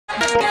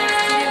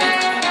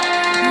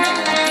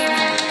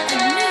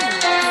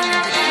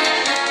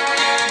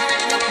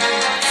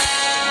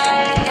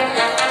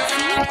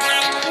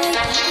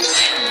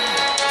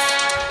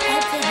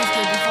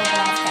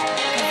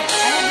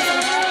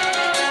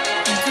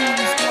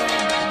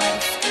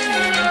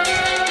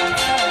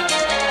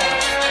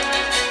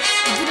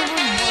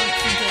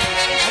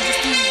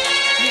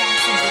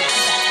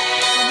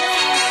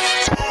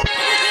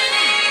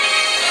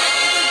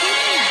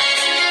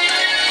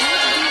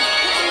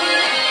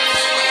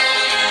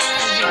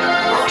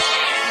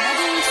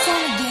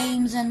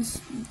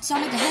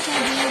Sonic the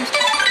Hedgehog games.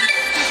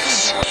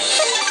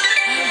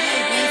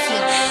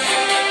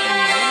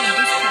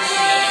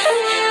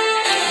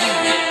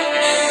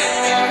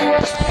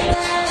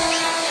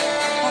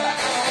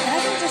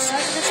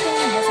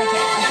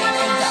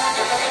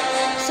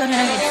 So then I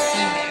get to see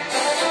there.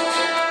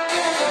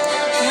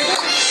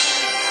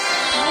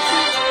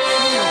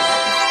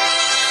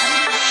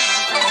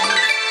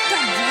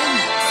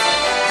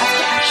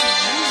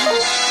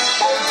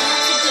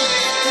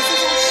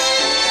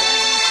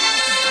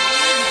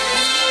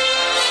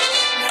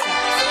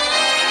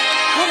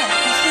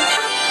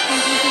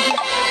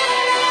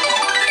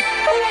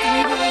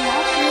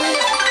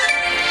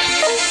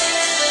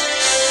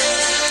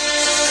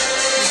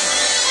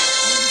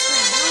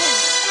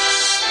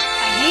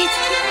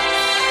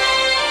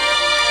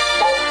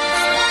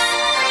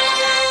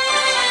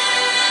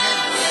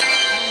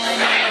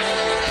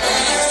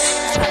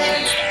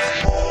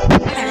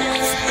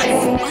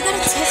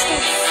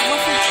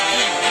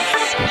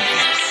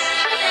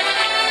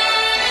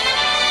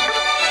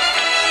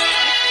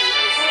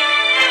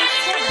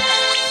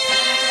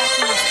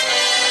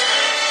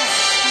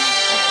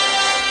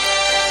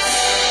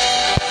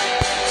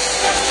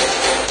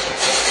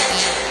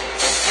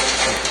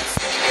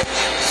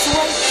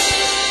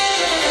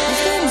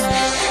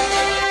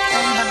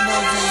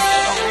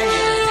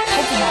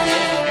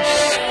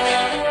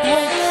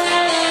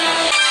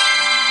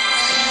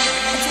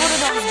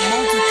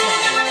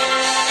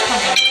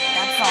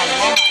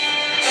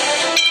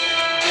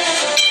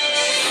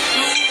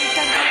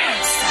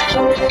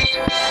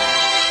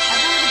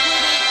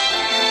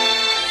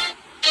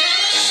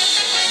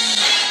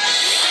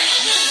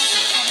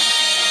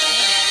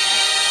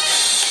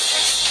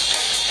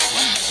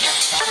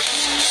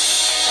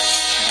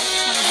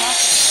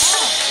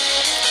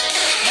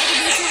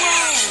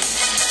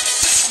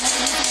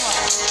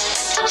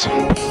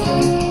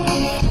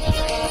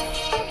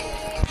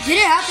 Did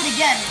it happen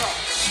again, bro?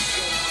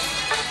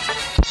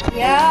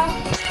 Yeah.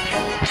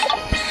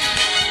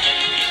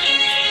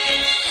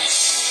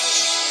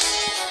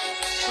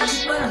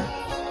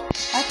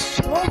 I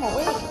throw him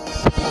away.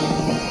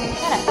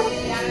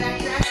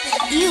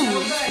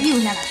 You,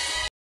 Nana.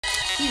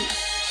 You.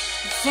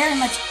 Very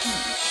much you.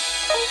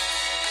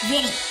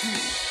 Very you.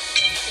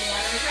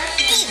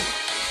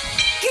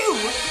 You.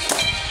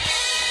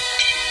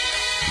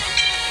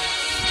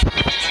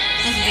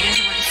 This video is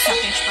already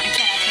suckish, but I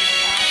can't actually do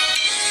that.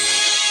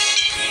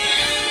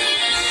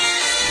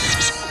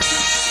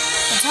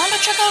 It's time to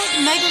check out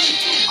Mega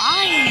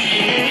Live.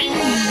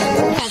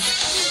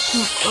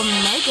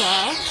 Omega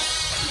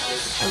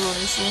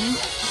Evolution.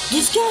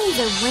 This guy is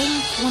a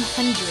rank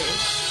 100.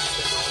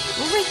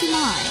 We're rank 9.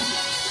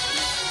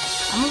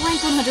 I'm a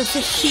rank 115.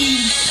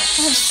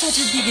 I have such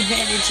a big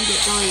advantage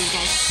against all you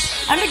guys.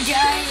 I'm the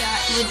guy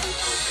with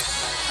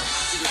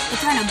the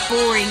kind of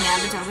boring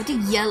avatar, with the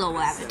yellow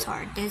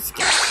avatar. This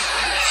guy.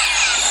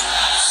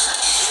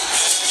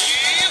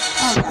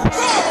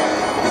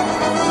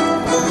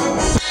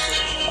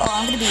 Oh,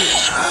 I'm gonna be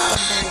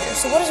barrier.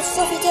 So what does a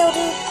fluffy tail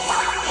do?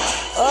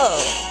 Oh.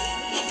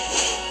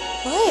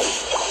 What?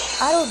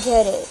 I don't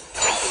get it.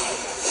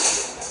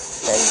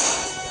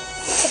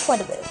 What's the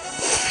point of it?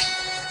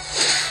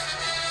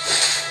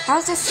 How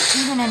is this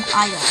even an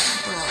item,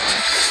 bro?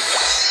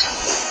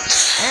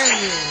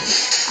 Barrier.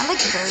 I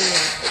like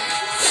barrier.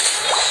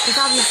 It's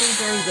obviously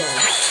very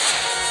good.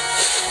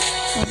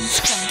 In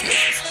some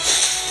cases.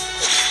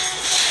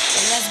 So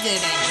that's good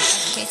in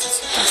other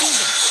cases.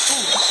 Continue.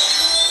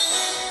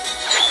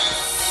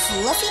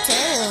 Fluffy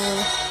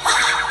tail.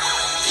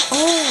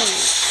 Oh,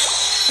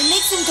 it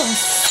makes him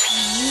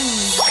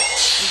confused, I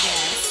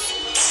guess.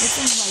 Makes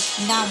him, like,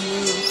 not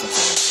move.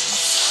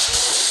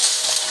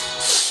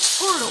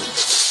 Squirtle.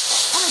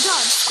 Oh my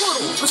god,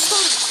 Squirtle.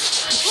 Restore it.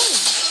 Okay.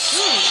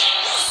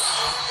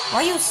 Why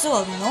are you so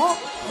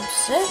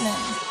upset,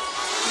 man?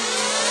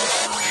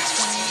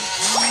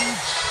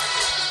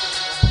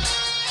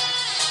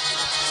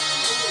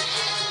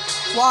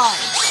 Why?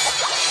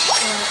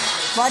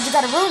 Why'd you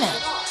gotta ruin it?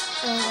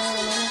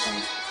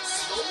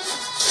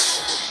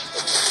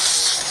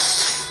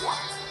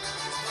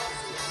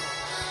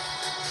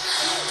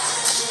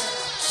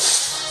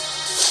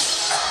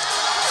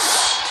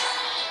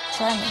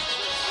 Try me.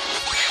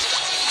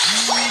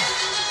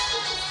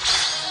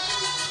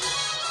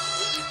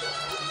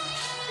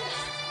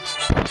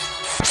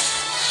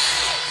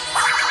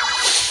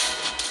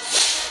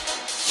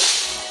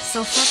 So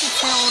Fluffy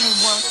Tail only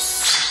works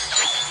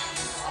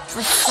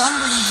for some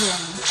reason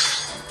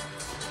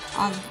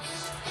on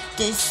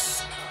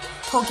this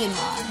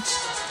Pokemon,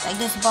 like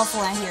this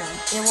Buffalo here.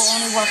 It will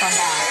only work on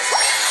that,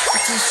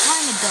 which is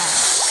kind of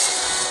dumb.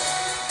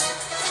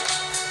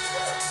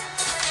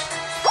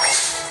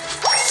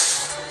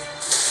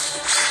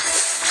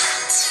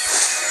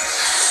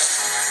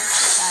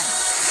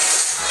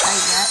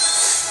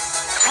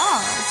 Oh,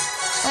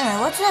 wait a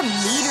minute, what's that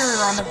meter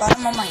on the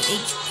bottom of my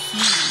HP?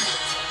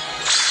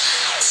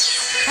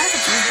 Kind of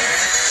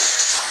confusing.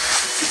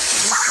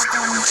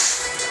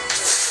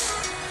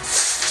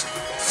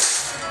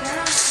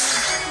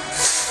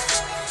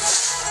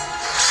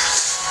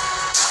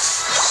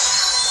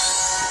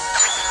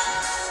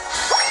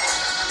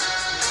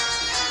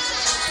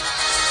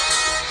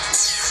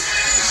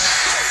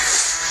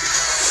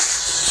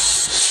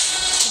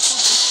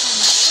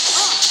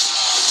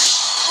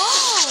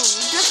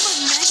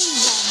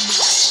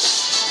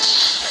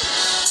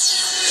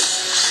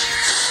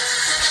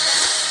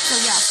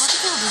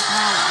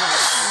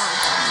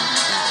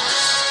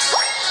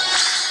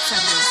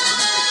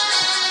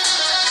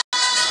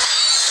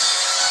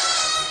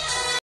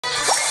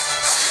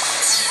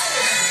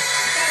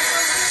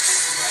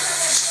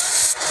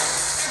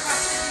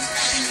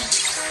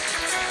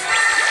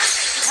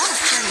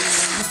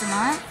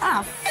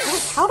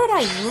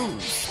 I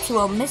lose to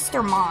a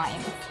Mr.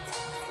 Mime?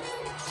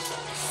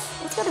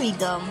 It's gonna be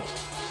dumb.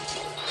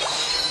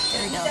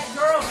 Very dumb.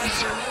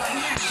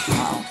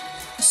 Oh,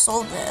 I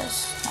sold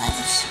this.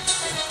 Nice.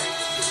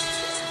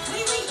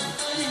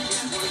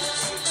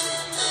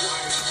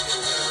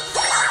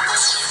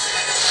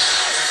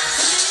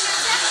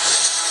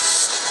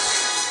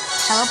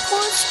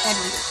 Teleport and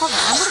recover.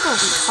 I'm gonna go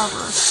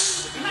recover.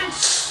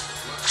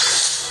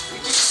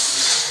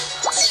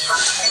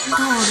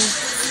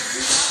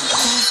 Oh,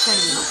 that's gonna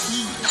be OP.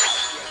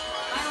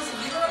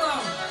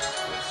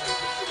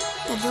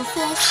 The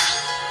Doofus.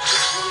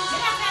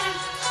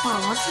 Oh,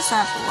 what's this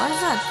apple? What is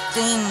that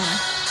thing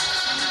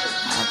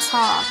on the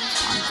top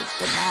on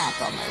the map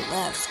on my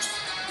left?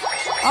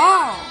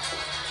 Oh!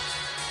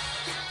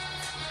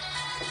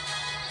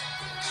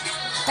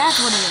 That's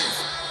what it is.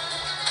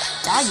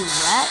 Die, you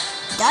rat.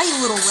 Die, you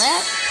little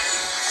rat.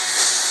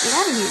 Get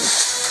out of here.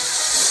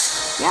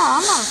 Yeah,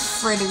 I'm not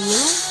afraid of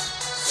you.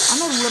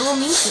 I'm a little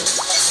Mewtwo.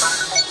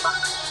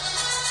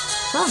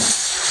 Come.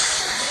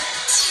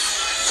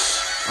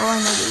 Oh, I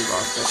know the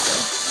evolve this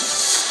way.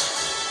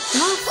 I'm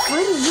not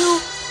afraid of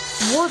you,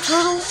 War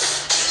Turtle.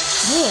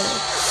 Yeah.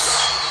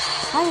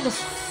 I had to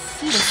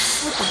feed a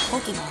flippin'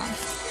 Pokemon.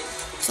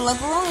 So, like,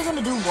 we're only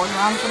gonna do one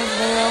round for this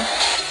video.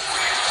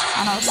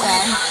 I know it's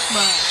sad,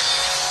 but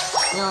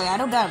really, I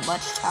don't got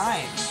much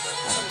time.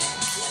 I don't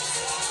think.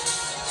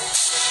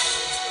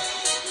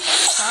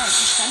 Sorry,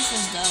 this fence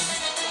is dumb.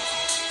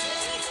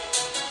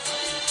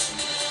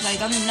 Like,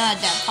 I'm not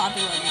that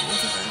popular on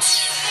YouTuber.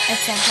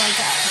 Except,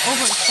 like,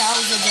 over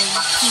thousands of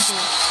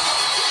people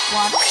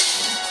watch.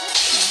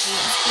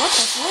 What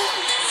the flip?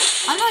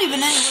 I'm not even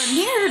anywhere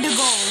near the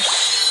goal.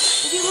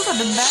 If you look at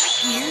the map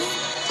here,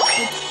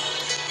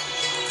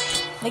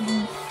 like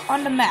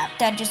on the map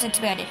that just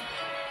expanded.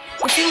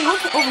 If you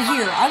look over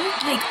here, I'm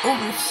like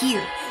over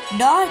here,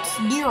 not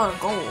near our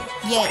goal.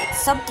 Yet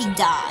something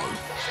died.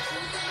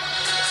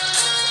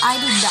 I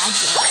did not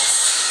get it.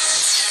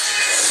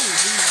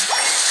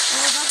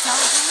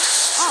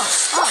 Oh,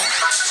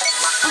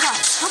 okay,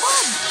 come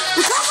on,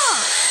 recover!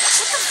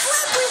 What the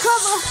flip,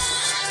 recover?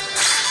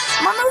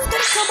 My move's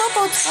gonna come up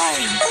on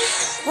time.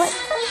 What?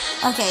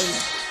 Okay,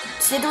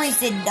 Cinderace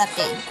did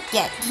nothing.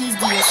 Yeah, he's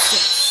the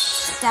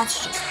assist.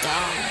 That's just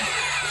dumb.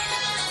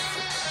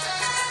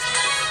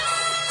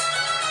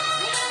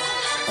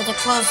 It's a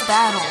close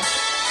battle.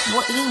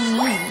 What do you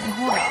mean?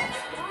 Hold on.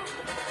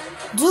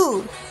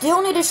 Dude, they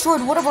only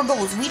destroyed one of our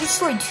goals. We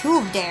destroyed two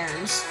of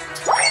theirs.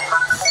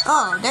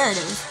 Oh, there it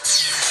is.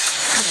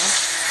 Okay.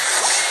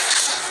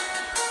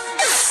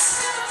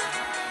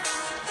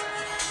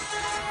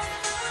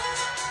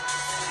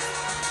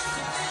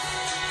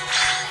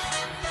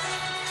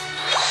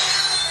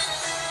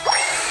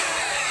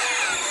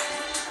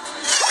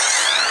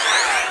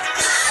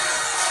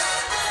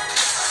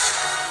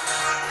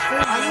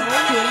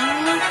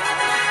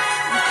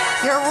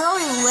 You're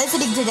really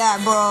listening to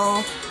that,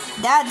 bro.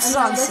 That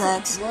song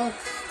sucks.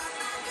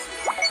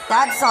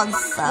 That song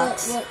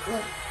sucks. Look.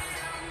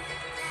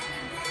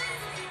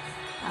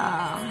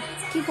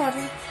 Keep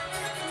watching.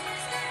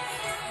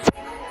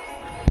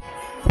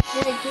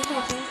 Really, keep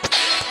watching.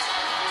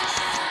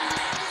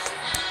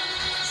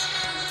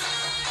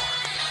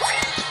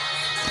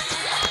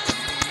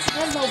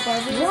 Hello,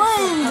 Barbie.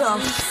 What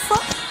the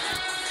fuck?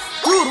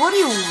 Dude, what are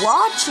you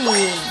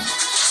watching?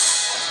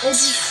 It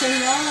just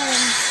turned on.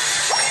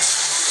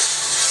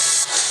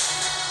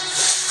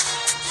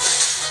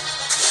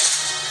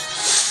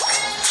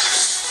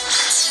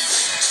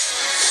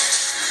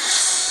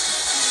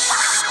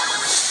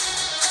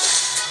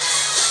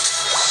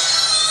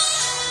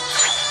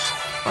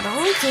 But I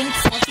really think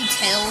Fluffy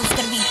Tail is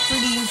gonna be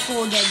pretty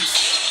useful against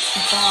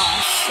the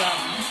boss.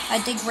 I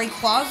think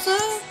Rayquaza,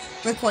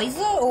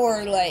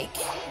 or like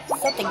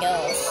something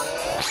else.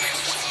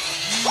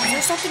 Is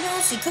there something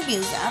else? It could be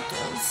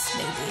Zapdos,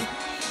 maybe.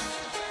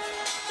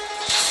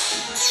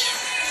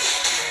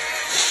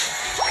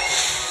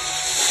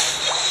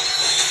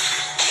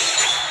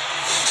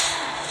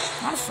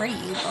 Not afraid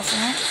of you,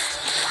 Buffalo.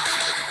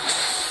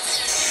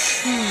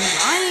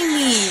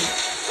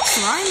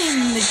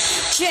 Slimy the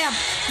champ.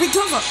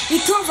 Recover,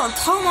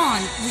 come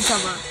on,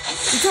 recover.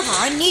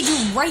 I need you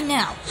right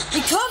now.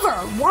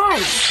 Recover, why?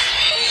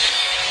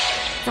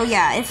 So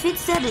yeah, if it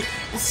said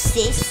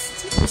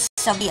assist with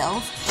somebody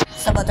else,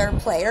 some other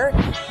player,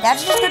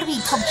 that's just gonna be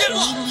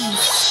completely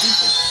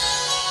stupid.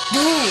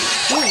 Dude,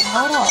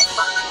 hold up.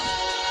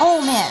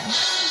 Oh man.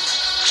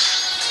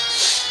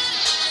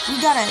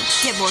 We gotta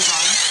get more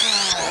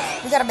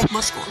guards. We gotta make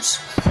more scores.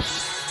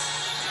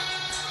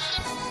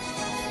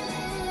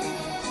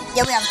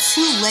 Yeah, we have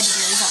two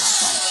legendaries on our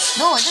side.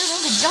 No, I didn't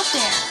want to jump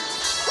there.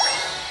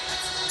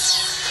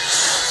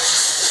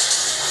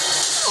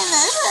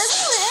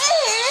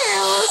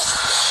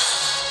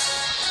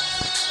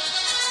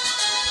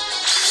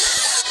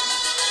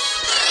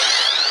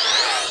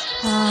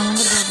 I'm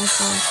gonna go this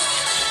way.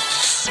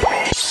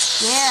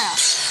 Yeah,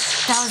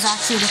 that was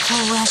actually the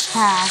correct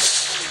path.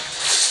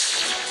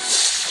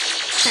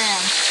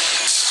 Damn.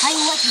 How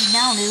you like me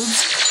now, noobs?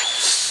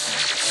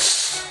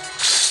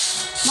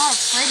 not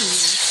afraid of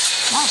you.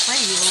 I'm not afraid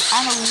of you.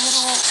 I'm a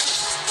little...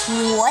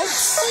 What?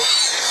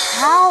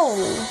 How?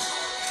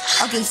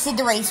 Okay,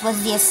 Cinderace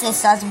was the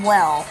assist as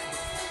well.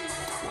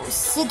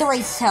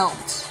 Cinderace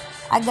helped.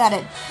 I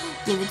gotta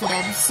give it to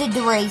them.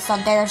 Cinderace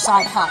on their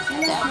side helped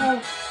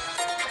them.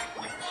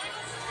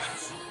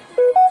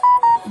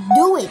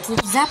 Do it,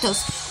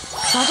 Zapdos.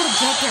 So I gotta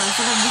get there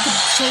so that we can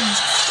change.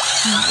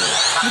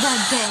 We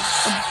gotta get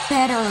a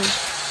better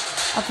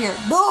up here.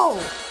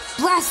 No!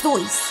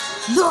 Blastoise!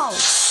 No!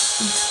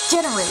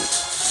 Generate.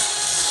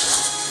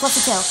 What's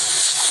the tail?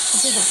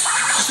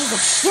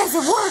 Yes,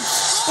 it worked!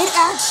 It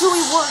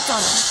actually worked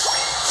on him.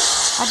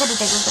 I didn't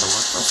think it was gonna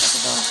work for a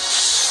second though.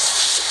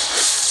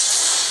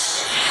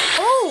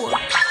 Oh!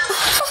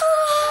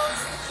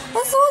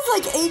 That sounds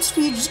like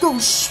HP just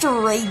goes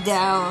straight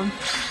down.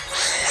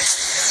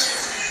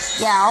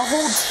 Yeah, our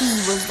whole team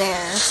was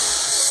there.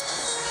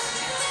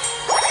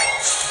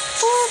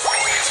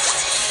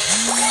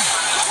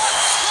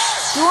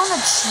 Do you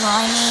wanna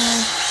try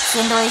me,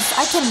 Cinderace?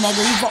 I can Mega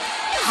Evolve.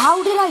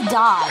 How did I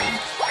die?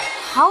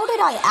 How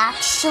did I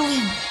actually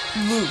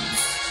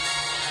lose?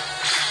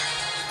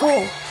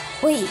 Oh,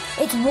 wait,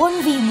 it's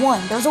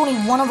 1v1. There's only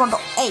one of our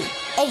Hey,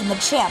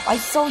 Machamp, I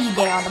saw you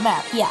there on the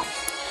map. Yeah.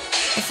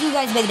 I see you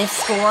guys make this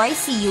score. I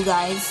see you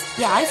guys.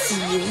 Yeah, I see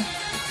you.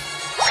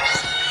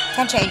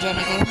 Can't change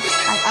anything.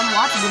 I'm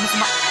watching this.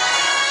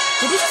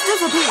 Did he just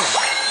disappear?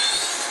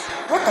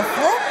 What the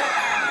flip?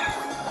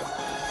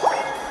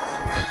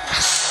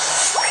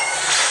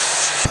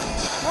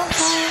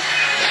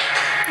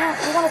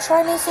 You wanna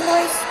try me,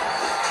 Cinderace?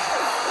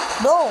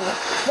 No.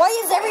 Why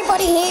is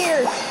everybody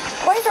here?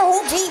 Why is our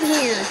whole team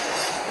here?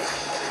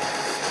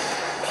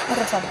 I'm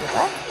gonna try to get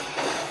back.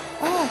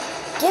 Oh,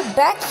 get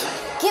back.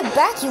 Get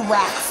back, you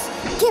rats.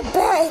 Get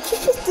back.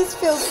 This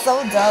feels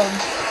so dumb.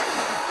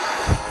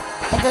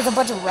 Like there's a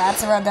bunch of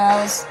rats around the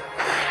house.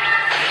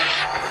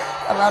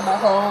 Around my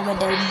home and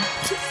then...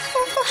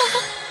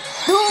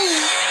 No!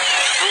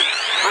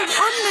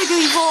 I'm Mega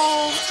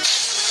Evolved!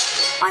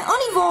 I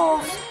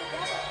unevolved!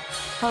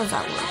 How does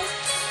that work?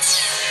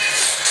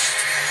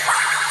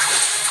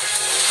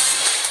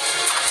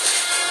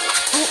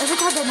 Oh, every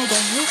time I make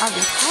a hit, I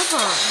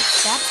recover.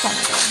 That's kind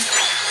of dumb.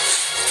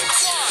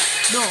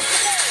 No.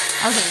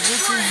 Okay,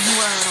 this is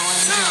where it'll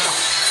end.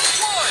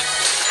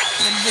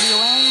 The video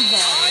ends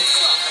and...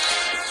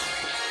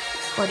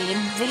 But the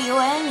video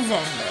ends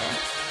and...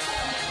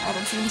 I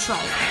don't even try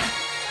it.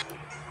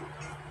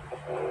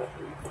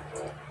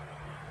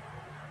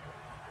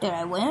 Did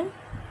I win?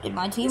 Did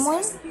my team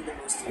win?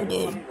 Or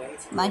did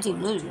my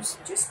team lose?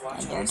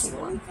 And their team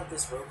won.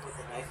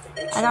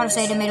 I gotta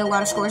say, they made a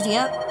lot of scores.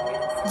 Yep.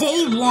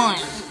 They won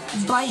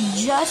by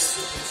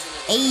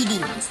just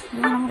 80.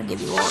 I'm gonna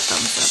give you all a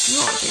thumbs up.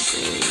 You all did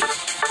great.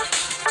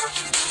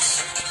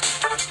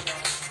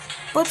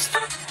 But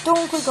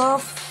don't click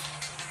off.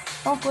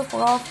 Don't click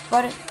off.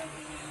 But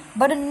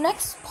in the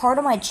next part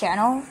of my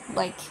channel,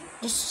 like,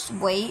 just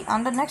wait.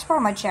 On the next part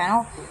of my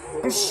channel,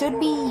 there should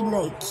be,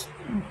 like,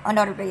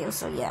 another video.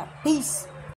 So yeah, peace.